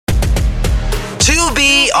To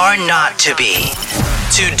be or not to be?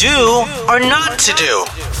 To do or not to do?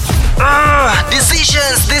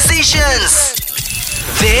 Decisions!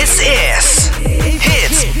 This is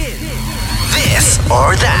Hits This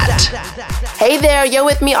or That. Hey there, you're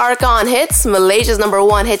with me, Arka on Hits, Malaysia's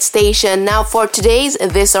 #1 hit station. Now for today's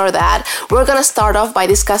This or That, we're gonna start off by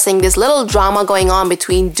discussing this little drama going on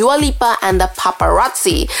between Dua Lipa and the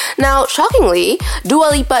paparazzi. Now, shockingly, Dua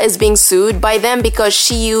Lipa is being sued by them because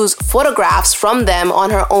she used photographs from them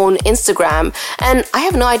on her own Instagram. And I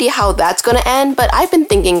have no idea how that's gonna end, but I've been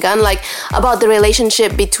thinking, about the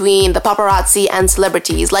relationship between the paparazzi and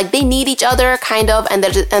celebrities. Like, they need each other, kind of, and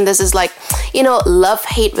this is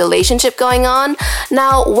love-hate relationship going on.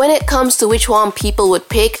 Now, when it comes to which one people would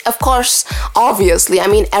pick, of course, obviously,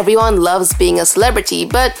 everyone loves being a celebrity,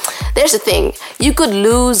 but there's the thing, you could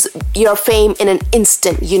lose your fame in an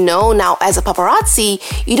instant, Now, as a paparazzi,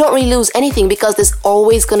 you don't really lose anything because there's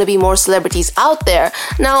always going to be more celebrities out there.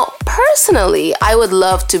 Now, personally, I would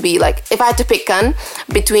love to be if I had to pick one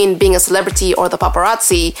between being a celebrity or the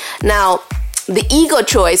paparazzi, now, the ego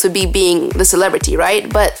choice would be being the celebrity, right?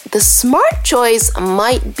 But the smart choice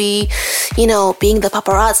might be, being the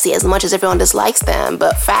paparazzi, as much as everyone dislikes them.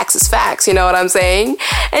 But facts is facts, you know what I'm saying?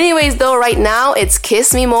 Anyways, though, right now, it's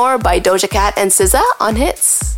Kiss Me More by Doja Cat and SZA on Hits.